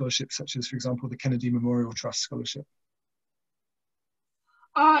non-partner scholarships, such as, for example, the Kennedy Memorial Trust Scholarship?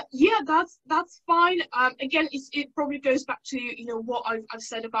 Yeah, that's fine. Again, it probably goes back to, you know, what I've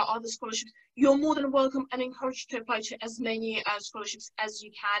said about other scholarships. You're more than welcome and encouraged to apply to as many scholarships as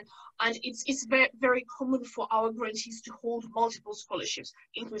you can. And it's very, very common for our grantees to hold multiple scholarships,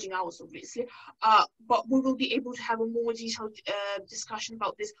 including ours, obviously. But we will be able to have a more detailed discussion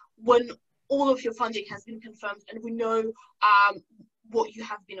about this when all of your funding has been confirmed and we know what you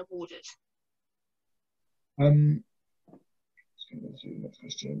have been awarded. Next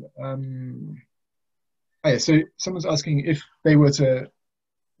question. So someone's asking if they were to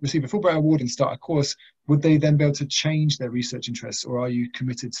receive a Fulbright Award and start a course, would they then be able to change their research interests, or are you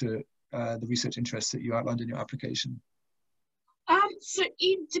committed to the research interests that you outlined in your application? So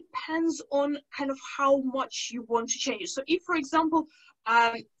it depends on kind of how much you want to change. So if, for example,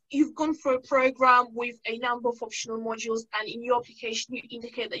 you've gone for a program with a number of optional modules, and in your application you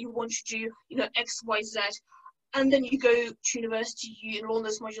indicate that you want to do, you know, X, Y, Z, and then you go to university, you enroll in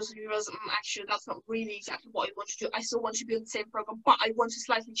those modules, and you realize, actually, that's not really exactly what I want to do. I still want to be on the same program, but I want to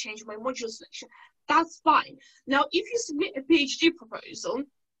slightly change my module selection. That's fine. Now, if you submit a PhD proposal,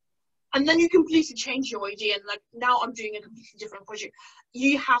 and then you completely change your idea and like, now I'm doing a completely different project,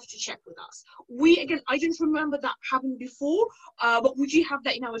 you have to check with us. I don't remember that happened before, but we do have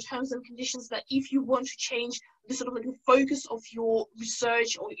that in our terms and conditions, that if you want to change the sort of like the focus of your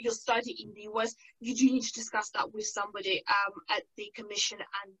research or your study in the US, you do need to discuss that with somebody at the commission,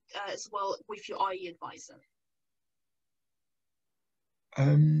 and as well with your IE advisor.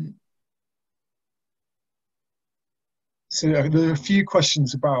 So there are a few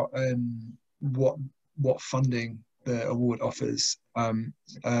questions about what funding the award offers.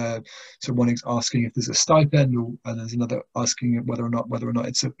 So one is asking if there's a stipend, and there's another asking whether or not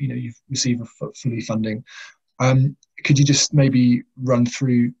it's a, you've received fully funding. Could you just maybe run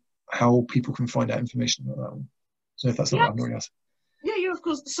through how people can find out information about that one? So if that's not what I've already asked. Yeah, of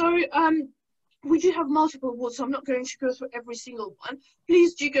course. So we do have multiple awards, so I'm not going to go through every single one.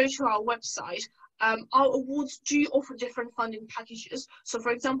 Please do go to our website. Our awards do offer different funding packages. So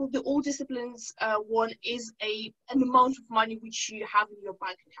for example, the all disciplines one is an amount of money which you have in your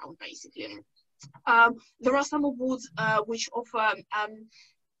bank account, basically. There are some awards which offer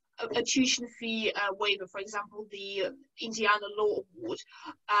a tuition fee waiver, for example, the Indiana Law Award.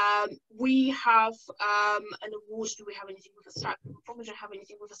 We have an award. Do we have anything with a stipend? We probably don't have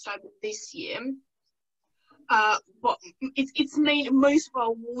anything with a stipend this year. But most of our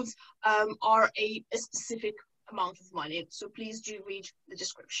awards are a specific amount of money. So please do read the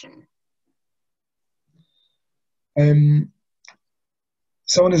description.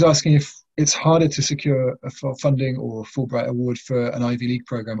 Someone is asking if it's harder to secure a funding or Fulbright Award for an Ivy League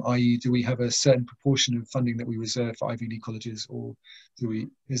program, i.e. do we have a certain proportion of funding that we reserve for Ivy League colleges, or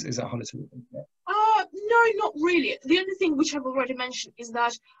is that harder to look at? No, not really. The only thing which I've already mentioned is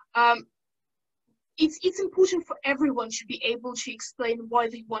that it's important for everyone to be able to explain why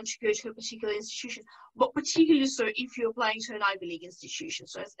they want to go to a particular institution, but particularly so if you're applying to an Ivy League institution.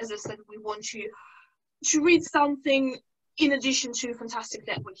 So as I said, we want to read something in addition to fantastic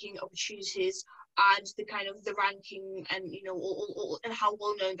networking opportunities and the kind of the ranking and and how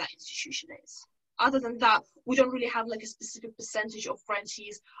well known that institution is. Other than that, we don't really have like a specific percentage of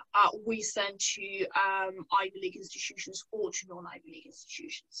grantees we send to Ivy League institutions or to non-Ivy League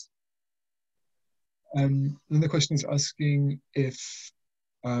institutions. Another question is asking if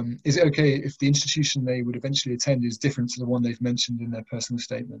is it okay if the institution they would eventually attend is different to the one they've mentioned in their personal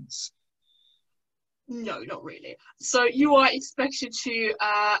statements? No, not really. So you are expected to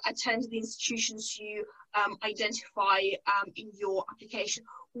attend the institutions you identify in your application.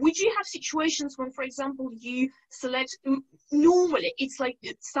 We do have situations when, for example, you select, normally it's like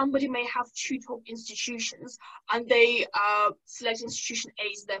somebody may have two top institutions and they select institution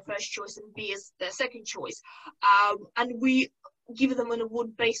A as their first choice and B as their second choice. And we give them an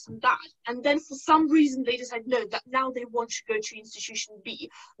award based on that, and then for some reason they decide no, that now they want to go to institution B.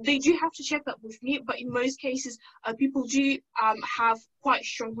 They do have to check that with me, but in most cases people do have quite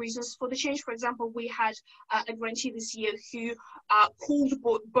strong reasons for the change. For example, we had a grantee this year who called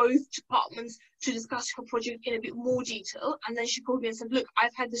both departments to discuss her project in a bit more detail, and then she called me and said, look,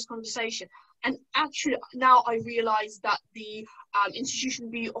 I've had this conversation, and actually now I realize that the institution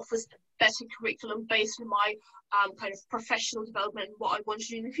B offers a better curriculum based on my kind of professional development and what I want to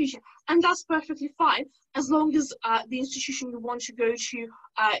do in the future. And that's perfectly fine, as long as the institution you want to go to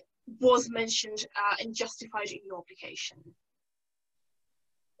was mentioned and justified in your application.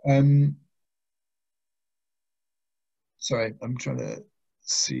 Sorry, I'm trying to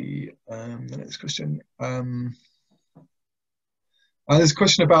see the next question. There's a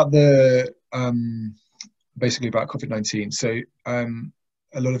question about the basically about COVID-19. So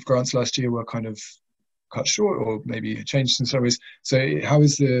a lot of grants last year were kind of cut short, or maybe changed in some ways. So how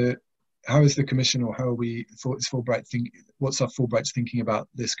is the commission, or how are we Fulbright what's our Fulbright's thinking about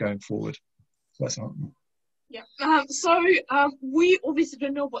this going forward? So that's not. Yeah, so we obviously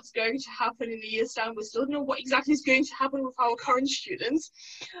don't know what's going to happen in a year's time. We still don't know what exactly is going to happen with our current students.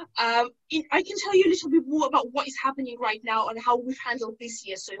 I can tell you a little bit more about what is happening right now and how we've handled this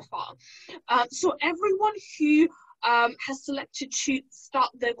year so far. So everyone who has selected to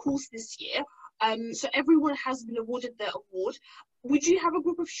start their course this year, so everyone has been awarded their award. We do have a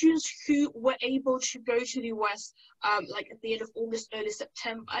group of students who were able to go to the US like at the end of August, early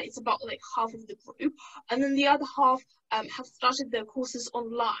September. It's about like half of the group, and then the other half have started their courses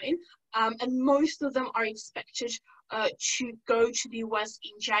online, and most of them are expected to go to the US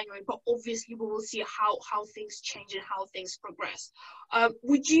in January, but obviously we will see how things change and how things progress.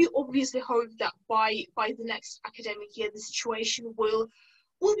 We do obviously hope that by the next academic year the situation will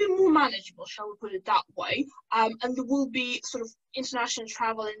be more manageable, shall we put it that way, and there will be sort of international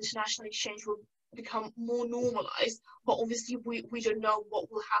travel and international exchange will become more normalized, but obviously we don't know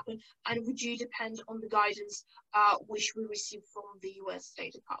what will happen, and we do depend on the guidance which we receive from the US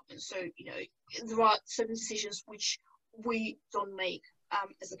State Department. So, you know, there are certain decisions which we don't make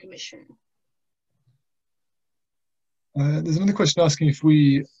as a commission. There's another question asking if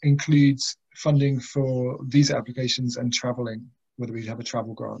we include funding for visa applications and travelling, whether we have a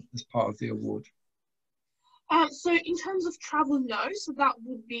travel grant as part of the award. So in terms of travel, no. So that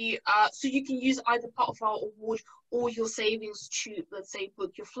would be, so you can use either part of our award or your savings to, let's say,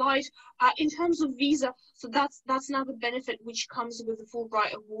 book your flight. In terms of visa, so that's another benefit which comes with the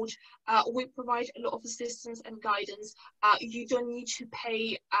Fulbright Award. We provide a lot of assistance and guidance. You don't need to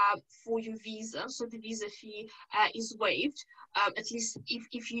pay for your visa, so the visa fee is waived. At least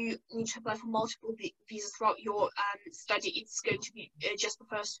if you need to apply for multiple visas throughout your study, it's going to be just the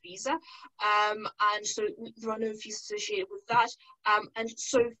first visa. And so there are no fees associated with that. And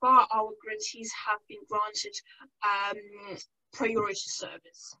so far, our grantees have been granted priority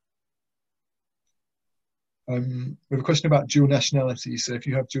service. We have a question about dual nationality. So if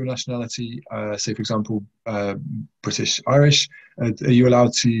you have dual nationality, say for example, British Irish, are you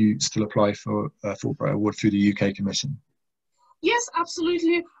allowed to still apply for a Fulbright Award through the UK Commission? Yes,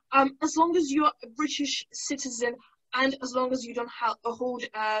 absolutely. As long as you're a British citizen and as long as you don't hold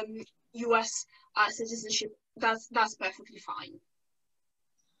US citizenship, that's perfectly fine.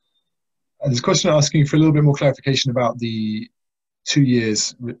 There's a question asking for a little bit more clarification about the 2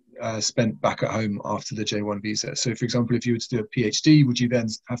 years spent back at home after the J1 visa. So for example, if you were to do a PhD, would you then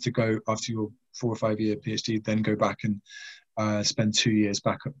have to go after your 4 or 5 year PhD, then go back and spend 2 years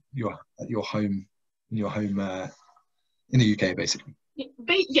back at your home in the UK, basically?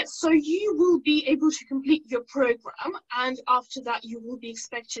 Yes, so you will be able to complete your program, and after that you will be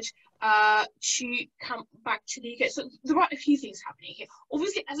expected to come back to the UK. So there are a few things happening here.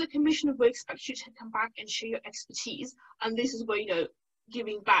 Obviously, as a commissioner, we expect you to come back and share your expertise, and this is where, you know,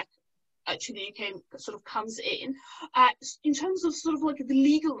 giving back to the UK sort of comes in. In terms of sort of like the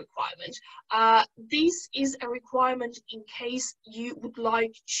legal requirement, this is a requirement in case you would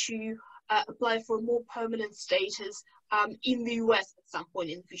like to apply for a more permanent status in the US at some point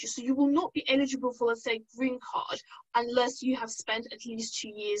in the future. So you will not be eligible for, let's say, green card unless you have spent at least 2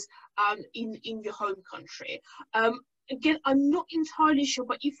 years in your home country. Again, I'm not entirely sure,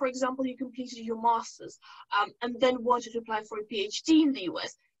 but if, for example, you completed your master's and then wanted to apply for a PhD in the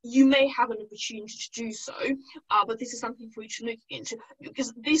US, you may have an opportunity to do so, but this is something for you to look into,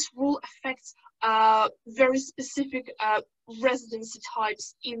 because this rule affects very specific residency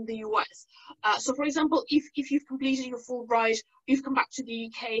types in the US. So for example, if you've completed your Fulbright, you've come back to the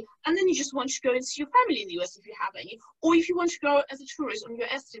UK, and then you just want to go and see your family in the US if you have any, or if you want to go as a tourist on your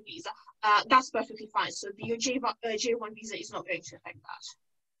ESTA visa, that's perfectly fine. So your J1 visa is not going to affect that.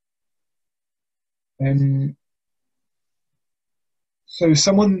 So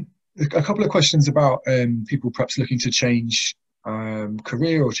a couple of questions about people perhaps looking to change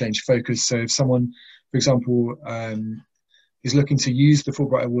career or change focus. So if someone, for example, is looking to use the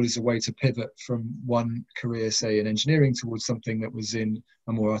Fulbright Award as a way to pivot from one career, say in engineering, towards something that was in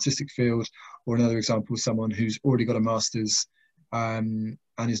a more artistic field, or another example, someone who's already got a master's and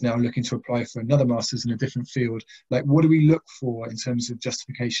is now looking to apply for another master's in a different field, like what do we look for in terms of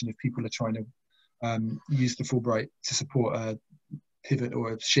justification if people are trying to use the Fulbright to support a pivot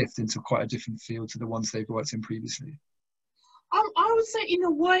or a shift into quite a different field to the ones they've worked in previously? I would say, in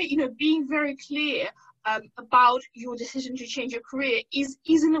a way, you know, being very clear about your decision to change your career is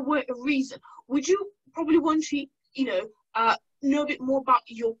in a way a reason. Would you probably want to, you know a bit more about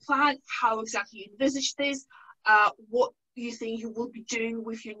your plan, how exactly you envisage this, what you think you will be doing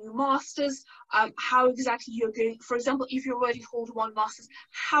with your new masters, how exactly you're going, for example, if you already hold one master's,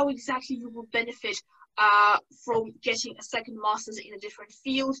 how exactly you will benefit from getting a second master's in a different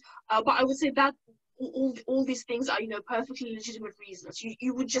field. But I would say that all these things are, you know, perfectly legitimate reasons.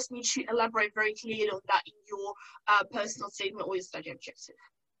 You would just need to elaborate very clearly on that in your personal statement or your study objective.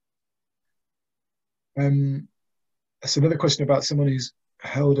 So another question about someone who's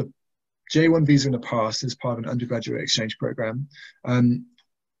held a J1 visa in the past as part of an undergraduate exchange program.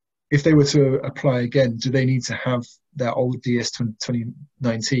 If they were to apply again, do they need to have their old DS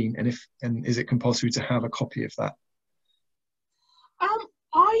 2019? And is it compulsory to have a copy of that?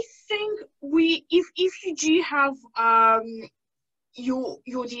 I think if you do have your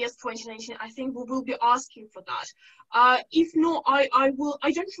DS 2019, I think we will be asking for that. If not, I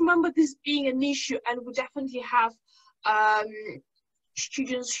don't remember this being an issue, and we definitely have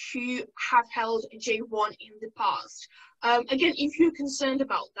students who have held a J1 in the past. Again, if you're concerned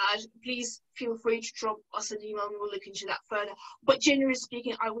about that, please feel free to drop us an email and we'll look into that further. But generally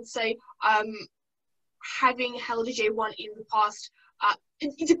speaking, I would say having held a J1 in the past,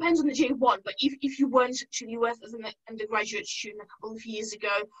 it depends on the J1, but if you went to the US as an undergraduate student a couple of years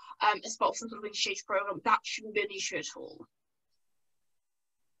ago as part of some sort of exchange program, that shouldn't be an issue at all.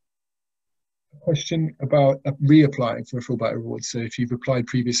 Question about reapplying for a Fulbright Award. So if you've applied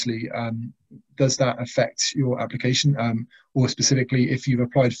previously, does that affect your application? Or specifically, if you've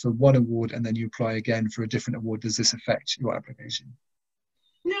applied for one award and then you apply again for a different award, does this affect your application?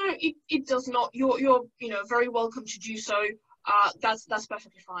 No, it does not. You're very welcome to do so. That's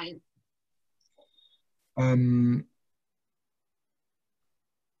perfectly fine.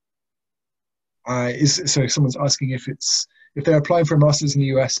 So someone's asking if they're applying for a master's in the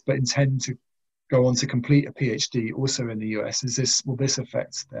US but intend to go on to complete a PhD also in the US, will this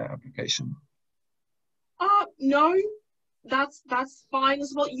affect their application? No, that's fine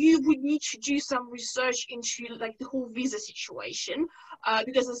as well. You would need to do some research into like the whole visa situation,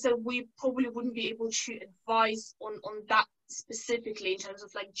 because as I said, we probably wouldn't be able to advise on that specifically in terms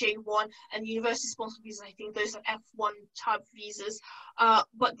of like J1 and university sponsored visas. I think those are F1 type visas,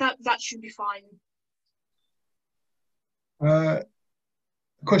 but that should be fine. A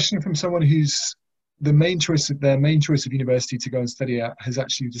question from someone who's their main choice of university to go and study at has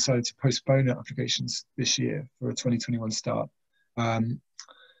actually decided to postpone their applications this year for a 2021 start. I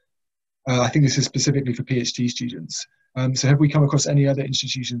think this is specifically for PhD students. So have we come across any other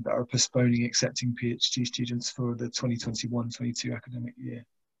institutions that are postponing accepting PhD students for the 2021-22 academic year?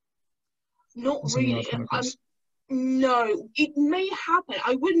 Not really. No, it may happen.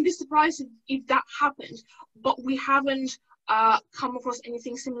 I wouldn't be surprised if that happened, but we haven't come across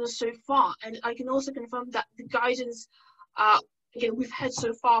anything similar so far. And I can also confirm that the guidance again we've had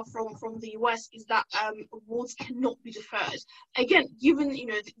so far from the US is that awards cannot be deferred. Again, given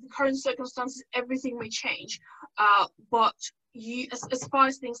the current circumstances, everything may change, but as far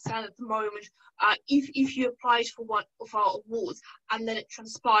as things stand at the moment, if you applied for one of our awards and then it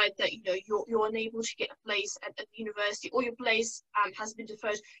transpired that you're unable to get a place at the university, or your place has been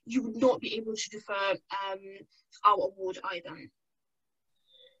deferred, you would not be able to defer our award either.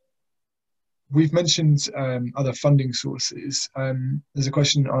 We've mentioned other funding sources. There's a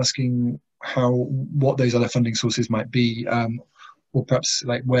question asking what those other funding sources might be, or perhaps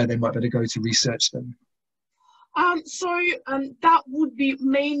like where they might better go to research them. That would be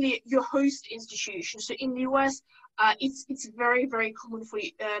mainly your host institution. So in the US, it's very, very common for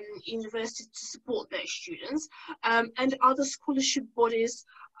universities to support their students, and other scholarship bodies,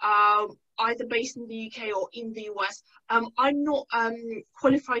 either based in the UK or in the US. I'm not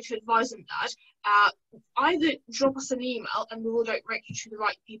qualified to advise on that. Either drop us an email and we will direct you to the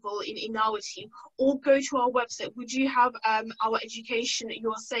right people in our team, or go to our website. We do have our Education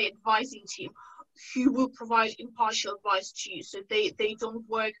USA advising team, who will provide impartial advice to you. So they don't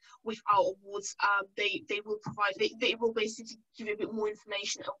work with our awards. They will basically give you a bit more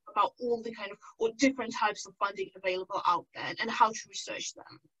information about all the kind of or different types of funding available out there and how to research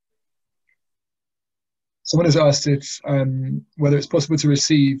them. Someone has asked if whether it's possible to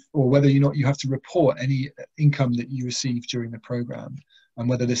receive, or whether you have to report any income that you received during the program, and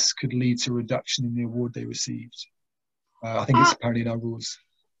whether this could lead to a reduction in the award they received. I think it's apparently in our rules.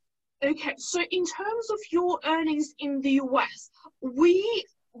 Okay, so in terms of your earnings in the US,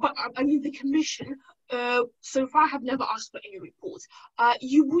 the Commission so far have never asked for any reports.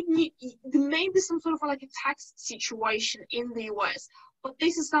 You would need, there may be some sort of like a tax situation in the US, but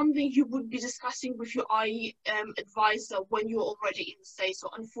this is something you would be discussing with your IE advisor when you're already in the States. So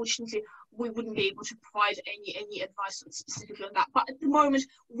unfortunately, we wouldn't be able to provide any advice specifically on that. But at the moment,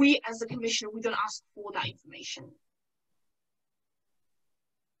 we as a Commission, we don't ask for that information.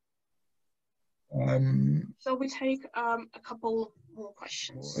 So we take a couple more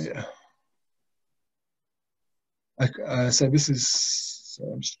questions. Yeah. So this is, so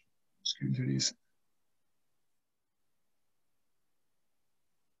I'm just going through these.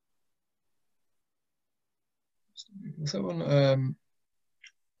 So on,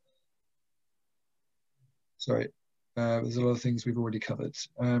 sorry, there's a lot of things we've already covered.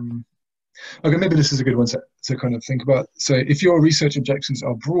 Okay, maybe this is a good one to kind of think about. So if your research objectives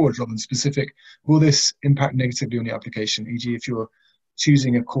are broad rather than specific, will this impact negatively on your application? E.g., if you're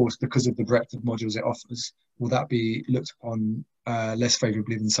choosing a course because of the breadth of modules it offers, will that be looked upon less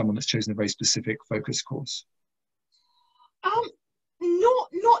favorably than someone that's chosen a very specific focused course?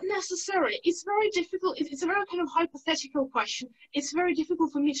 Not necessarily. It's very difficult. It's a very kind of hypothetical question. It's very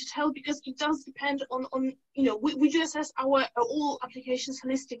difficult for me to tell because it does depend on we do assess our all applications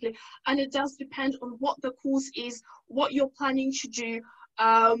holistically, and it does depend on what the course is, what you're planning to do,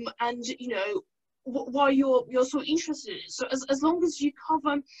 and why you're so interested in it. So as long as you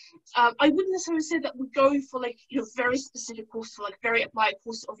cover, I wouldn't necessarily say that we go for like very specific courses, like very applied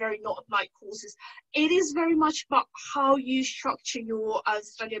courses or very not applied courses. It is very much about how you structure your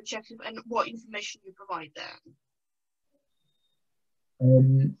study objective and what information you provide there.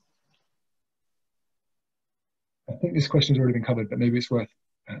 I think this question has already been covered, but maybe it's worth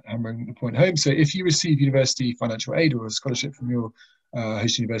hammering the point home. So if you receive university financial aid or a scholarship from your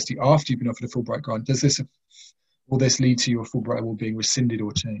host university after you've been offered a Fulbright grant, will this lead to your Fulbright award being rescinded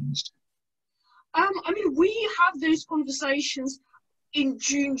or changed? I mean, we have those conversations in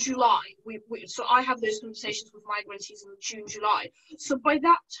June, July. So I have those conversations with my grantees in June, July. So by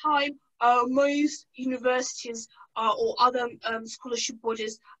that time, most universities or other scholarship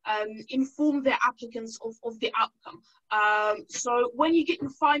bodies inform their applicants of the outcome. So when you get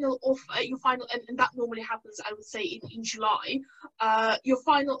your final offer, and that normally happens, I would say, in July, your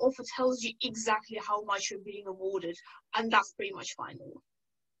final offer tells you exactly how much you're being awarded, and that's pretty much final.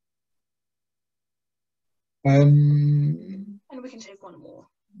 And we can take one more.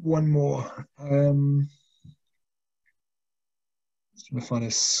 One more. Just trying to find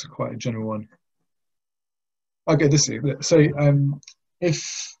this quite a general one. Okay, this is so.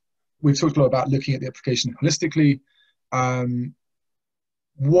 If we've talked a lot about looking at the application holistically,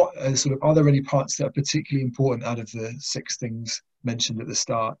 what are there any parts that are particularly important out of the 6 things mentioned at the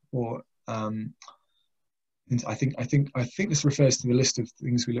start? Or I think this refers to the list of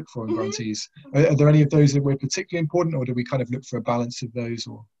things we look for in grantees. Are there any of those that were particularly important, or do we kind of look for a balance of those?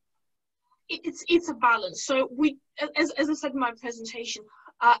 Or it's a balance. So we, as I said in my presentation,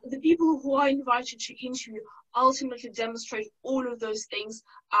 the people who are invited to interview ultimately demonstrate all of those things,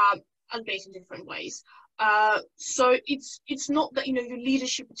 albeit in different ways. So it's not that your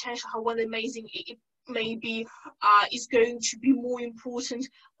leadership potential, however amazing it may be, is going to be more important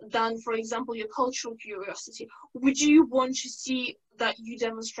than, for example, your cultural curiosity. We do want to see that you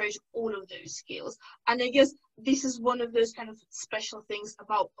demonstrate all of those skills, and I guess this is one of those kind of special things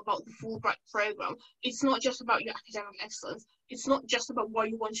about the Fulbright program. It's not just about your academic excellence. It's not just about why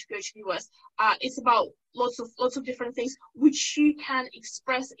you want to go to the US. It's about lots of different things which you can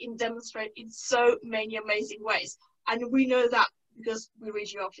express and demonstrate in so many amazing ways, and we know that because we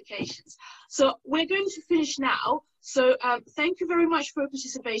read your applications. So we're going to finish now. So thank you very much for your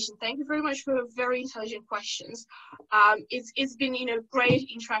participation. Thank you very much for very intelligent questions. It's been great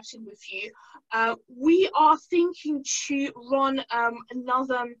interacting with you. We are thinking to run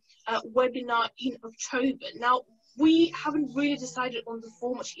another webinar in October. Now, we haven't really decided on the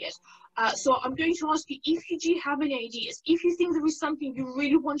format yet. So I'm going to ask you, if you do have any ideas, if you think there is something you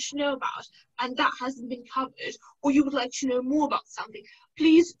really want to know about and that hasn't been covered, or you would like to know more about something,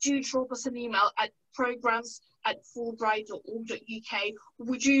 please do drop us an email at programs@fulbright.org.uk.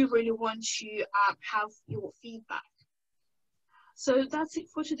 We do really want to have your feedback. So that's it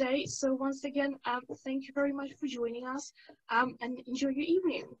for today. So once again, thank you very much for joining us, and enjoy your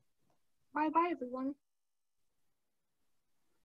evening. Bye-bye, everyone.